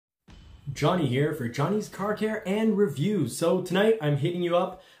Johnny here for Johnny's Car Care and Reviews. So tonight I'm hitting you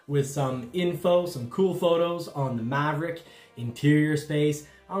up with some info, some cool photos on the Maverick interior space.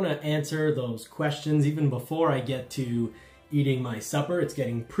 I want to answer those questions even before I get to eating my supper. It's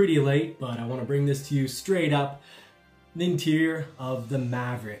getting pretty late, but I want to bring this to you straight up. The interior of the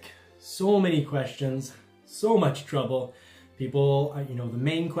Maverick. So many questions, so much trouble. People, the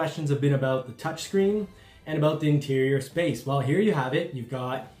main questions have been about the touchscreen and about the interior space. Well, here you have it. You've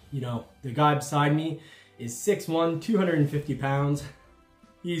got, the guy beside me is 6'1", 250 pounds.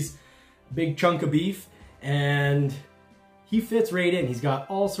 He's a big chunk of beef and he fits right in. He's got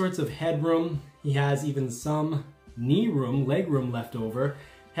all sorts of headroom. He has even some knee room, leg room left over.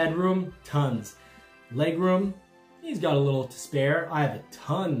 Headroom, tons. Leg room, he's got a little to spare. I have a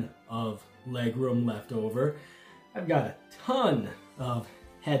ton of leg room left over. I've got a ton of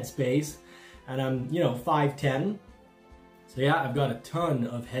head space and I'm, 5'10". So yeah, I've got a ton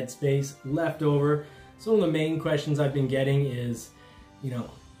of headspace left over. Some of the main questions I've been getting is,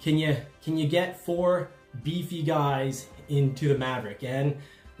 can you get 4 beefy guys into the Maverick? And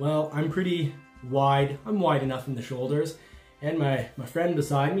well, I'm pretty wide. I'm wide enough in the shoulders. And my friend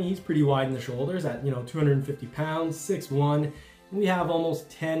beside me, he's pretty wide in the shoulders at, 250 pounds, 6'1". And we have almost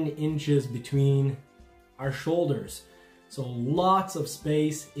 10 inches between our shoulders. So lots of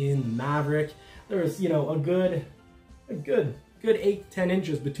space in the Maverick. There's, a good 8 to 10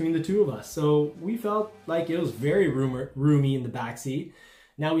 inches between the two of us. So we felt like it was very roomy in the back seat.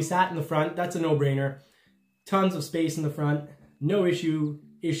 Now we sat in the front. That's a no-brainer. Tons of space in the front. No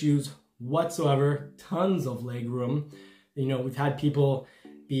issues whatsoever. Tons of leg room. We've had people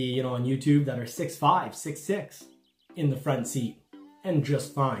be, on YouTube that are 6'5", 6'6" in the front seat and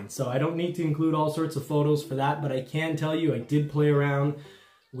just fine. So I don't need to include all sorts of photos for that, but I can tell you I did play around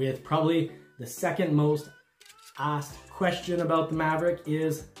with probably the second most asked question about the Maverick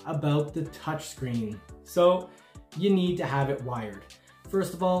is about the touchscreen. So you need to have it wired.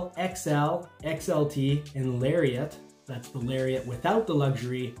 First of all, XL, XLT, and Lariat, that's the Lariat without the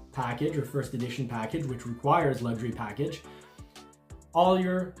luxury package or first edition package, which requires luxury package, all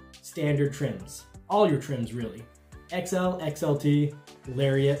your standard trims, all your trims really. XL, XLT,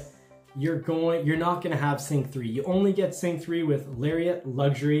 Lariat, you're not gonna have Sync 3. You only get Sync 3 with Lariat,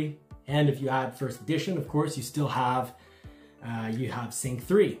 luxury, and if you add first edition, of course, you still have, you have Sync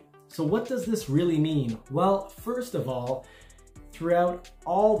 3. So what does this really mean? Well, first of all, throughout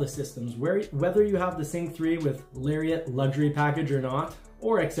all the systems, whether you have the Sync 3 with Lariat luxury package or not,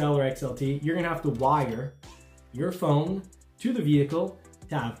 or XL or XLT, you're gonna have to wire your phone to the vehicle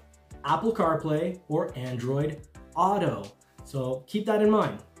to have Apple CarPlay or Android Auto. So keep that in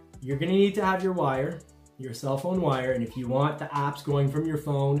mind. You're gonna need to have your cell phone wire, and if you want the apps going from your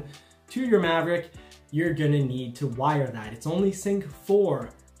phone to your Maverick, you're gonna need to wire that. It's only Sync 4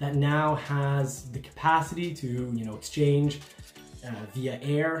 that now has the capacity to, exchange via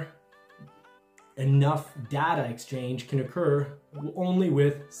air. Enough data exchange can occur only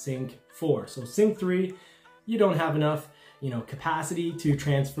with Sync 4. So Sync 3, you don't have enough, capacity to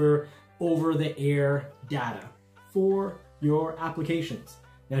transfer over the air data for your applications.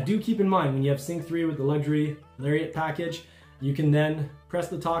 Now do keep in mind, when you have Sync 3 with the luxury Lariat package, you can then press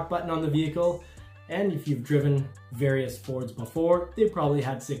the talk button on the vehicle, and if you've driven various Fords before, they probably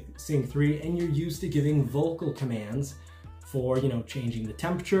had Sync 3, and you're used to giving vocal commands for, changing the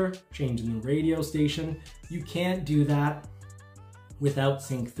temperature, changing the radio station. You can't do that without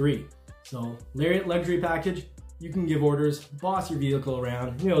Sync 3. So Lariat luxury package, you can give orders, boss your vehicle around,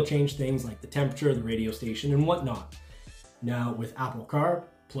 and it'll change things like the temperature, the radio station, and whatnot. Now with Apple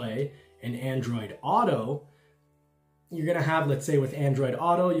CarPlay and Android Auto, you're gonna have, let's say with Android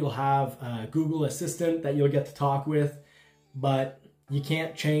Auto, you'll have a Google Assistant that you'll get to talk with, but you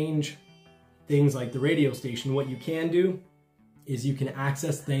can't change things like the radio station. What you can do is you can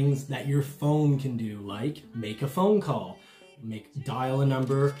access things that your phone can do, like make a phone call, dial a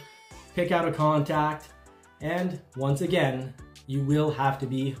number, pick out a contact, and once again, you will have to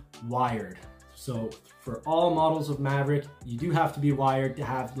be wired. So for all models of Maverick, you do have to be wired to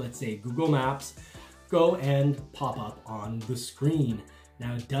have, let's say, Google Maps go and pop up on the screen.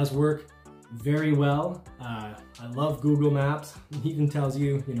 Now it does work very well. I love Google Maps. It even tells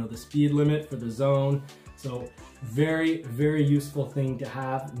you, the speed limit for the zone. So very, very useful thing to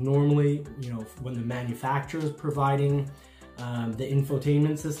have. Normally, when the manufacturer is providing the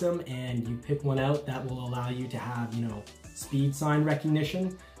infotainment system and you pick one out that will allow you to have, speed sign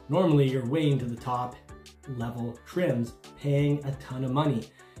recognition, normally you're way into the top level trims, paying a ton of money.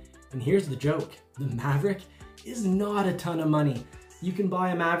 And here's the joke, the Maverick is not a ton of money. you can buy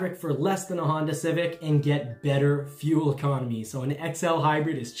a Maverick for less than a Honda Civic and get better fuel economy. So an XL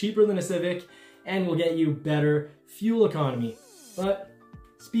hybrid is cheaper than a Civic and will get you better fuel economy. But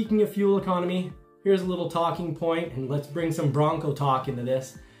speaking of fuel economy, here's a little talking point, and let's bring some Bronco talk into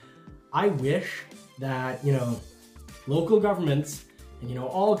this. I wish that, local governments and,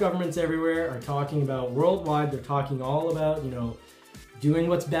 all governments everywhere are talking about worldwide, they're talking all about, doing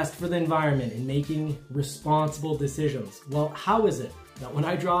what's best for the environment and making responsible decisions. Well, how is it that when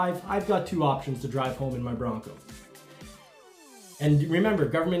I drive, I've got two options to drive home in my Bronco? And remember,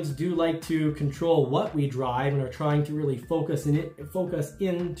 governments do like to control what we drive and are trying to really focus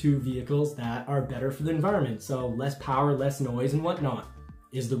into vehicles that are better for the environment. So less power, less noise and whatnot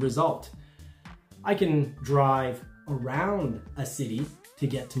is the result. I can drive around a city to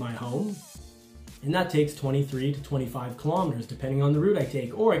get to my home, and that takes 23 to 25 kilometers depending on the route I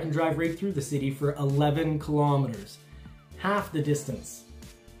take. Or I can drive right through the city for 11 kilometers. Half the distance.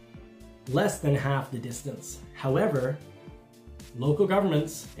 Less than half the distance. However, local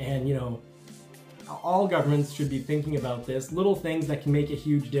governments and, all governments should be thinking about this. Little things that can make a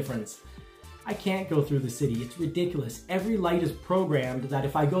huge difference. I can't go through the city. It's ridiculous. Every light is programmed that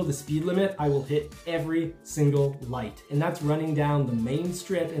if I go the speed limit, I will hit every single light. And that's running down the main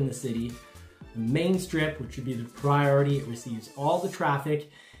strip in the city. The main strip, which should be the priority, it receives all the traffic.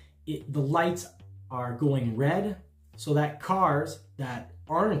 The lights are going red so that cars that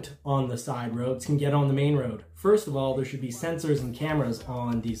aren't on the side roads can get on the main road. First of all, there should be sensors and cameras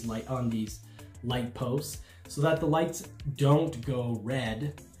on these light posts so that the lights don't go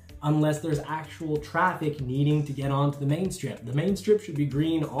red unless there's actual traffic needing to get onto the main strip. The main strip should be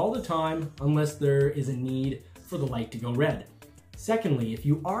green all the time unless there is a need for the light to go red. Secondly, if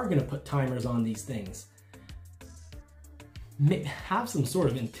you are going to put timers on these things, have some sort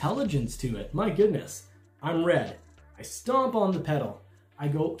of intelligence to it. My goodness, I'm red. I stomp on the pedal. I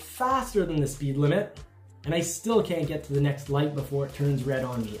go faster than the speed limit, and I still can't get to the next light before it turns red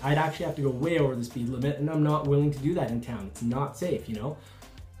on me. I'd actually have to go way over the speed limit, and I'm not willing to do that in town. It's not safe,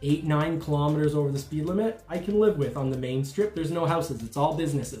 8, 9 kilometers over the speed limit, I can live with on the main strip. There's no houses, it's all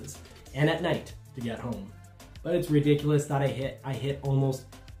businesses, and at night to get home. But it's ridiculous that I hit almost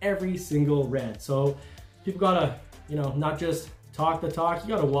every single red. So people gotta, not just talk the talk,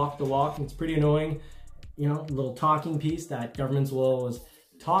 you gotta walk the walk. And it's pretty annoying, little talking piece that governments will always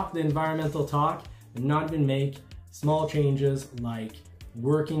talk the environmental talk and not even make small changes like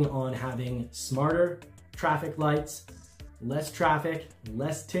working on having smarter traffic lights, less traffic,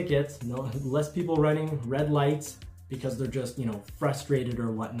 less tickets, less people running red lights because they're just, frustrated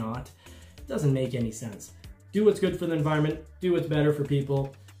or whatnot. It doesn't make any sense. Do what's good for the environment, do what's better for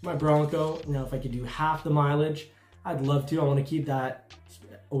people. My Bronco, if I could do half the mileage, I'd love to. I want to keep that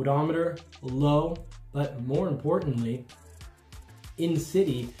odometer low, but more importantly, in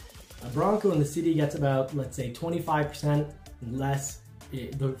city, a Bronco in the city gets about, let's say, 25% less.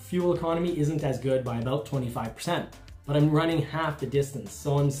 The fuel economy isn't as good by about 25%, but I'm running half the distance,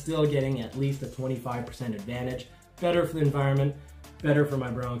 so I'm still getting at least a 25% advantage. Better for the environment, better for my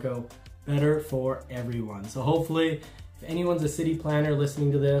Bronco, better for everyone. So hopefully, if anyone's a city planner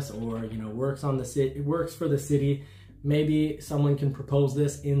listening to this, or works for the city, maybe someone can propose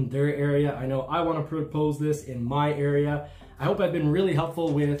this in their area. I know I want to propose this in my area. I hope I've been really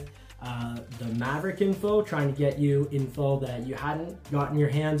helpful with the Maverick info, trying to get you info that you hadn't gotten your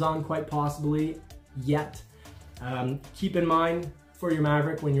hands on quite possibly yet. Keep in mind for your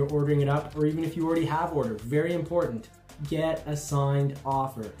Maverick when you're ordering it up, or even if you already have ordered, very important, get a signed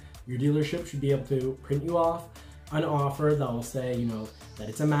offer. Your dealership should be able to print you off an offer that will say, that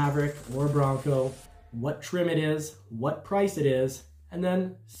it's a Maverick or a Bronco, what trim it is, what price it is, and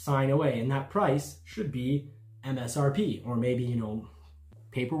then sign away. And that price should be MSRP, or maybe,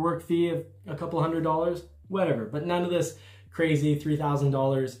 paperwork fee of a couple $100, whatever. But none of this crazy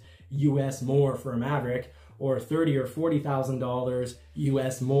 $3,000 US more for a Maverick, or $30,000 or $40,000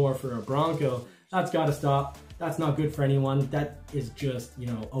 US more for a Bronco. That's got to stop. That's not good for anyone. That is just,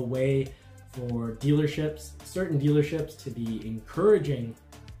 a way for dealerships, certain dealerships, to be encouraging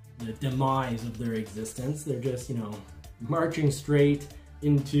the demise of their existence. They're just, marching straight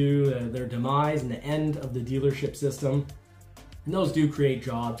into their demise and the end of the dealership system. And those do create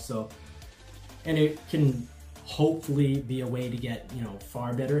jobs, and it can hopefully be a way to get,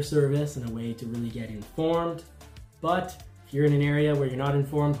 far better service and a way to really get informed. But if you're in an area where you're not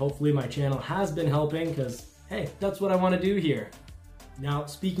informed, hopefully my channel has been helping, because hey, that's what I want to do here. Now,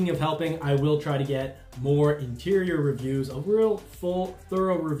 speaking of helping, I will try to get more interior reviews, a real full,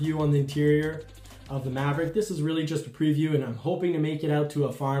 thorough review on the interior of the Maverick. This is really just a preview, and I'm hoping to make it out to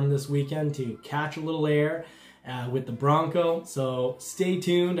a farm this weekend to catch a little air with the Bronco. So stay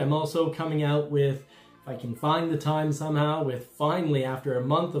tuned. I'm also coming out with, if I can find the time somehow, with finally, after a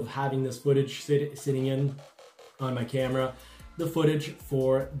month of having this footage sitting in on my camera, the footage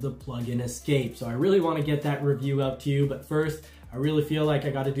for the plug-in Escape. So I really want to get that review out to you, but first, I really feel like I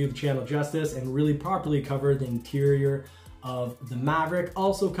got to do the channel justice and really properly cover the interior of the Maverick.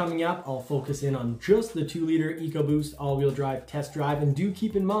 Also coming up, I'll focus in on just the 2-liter EcoBoost all-wheel drive test drive, and do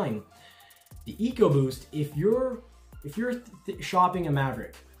keep in mind, the EcoBoost, if you're shopping a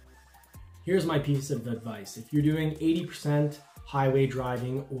Maverick, here's my piece of advice. If you're doing 80% highway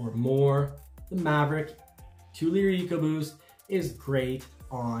driving or more, the Maverick 2-liter EcoBoost is great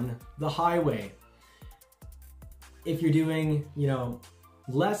on the highway. If you're doing,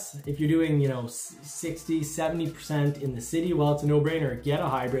 less, if you're doing, 60, 70% in the city, well, it's a no-brainer, get a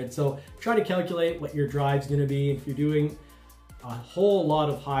hybrid. So try to calculate what your drive's gonna be. If you're doing a whole lot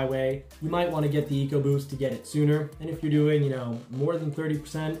of highway, you might wanna get the EcoBoost to get it sooner. And if you're doing, more than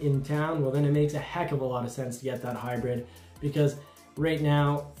 30% in town, well, then it makes a heck of a lot of sense to get that hybrid, because right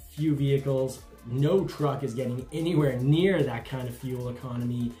now, few vehicles, no truck is getting anywhere near that kind of fuel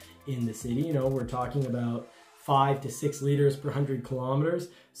economy in the city. We're talking about 5 to 6 liters per 100 kilometers.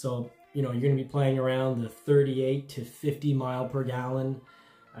 So, you're going to be playing around the 38 to 50 mile per gallon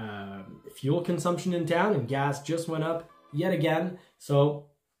fuel consumption in town, and gas just went up yet again. So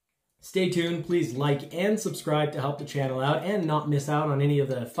stay tuned. Please like and subscribe to help the channel out and not miss out on any of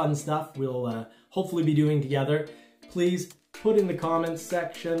the fun stuff we'll hopefully be doing together. Please put in the comments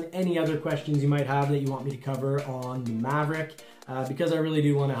section any other questions you might have that you want me to cover on the Maverick, because I really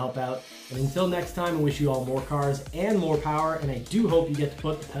do want to help out. And until next time, I wish you all more cars and more power, and I do hope you get to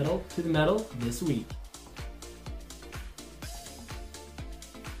put the pedal to the metal this week.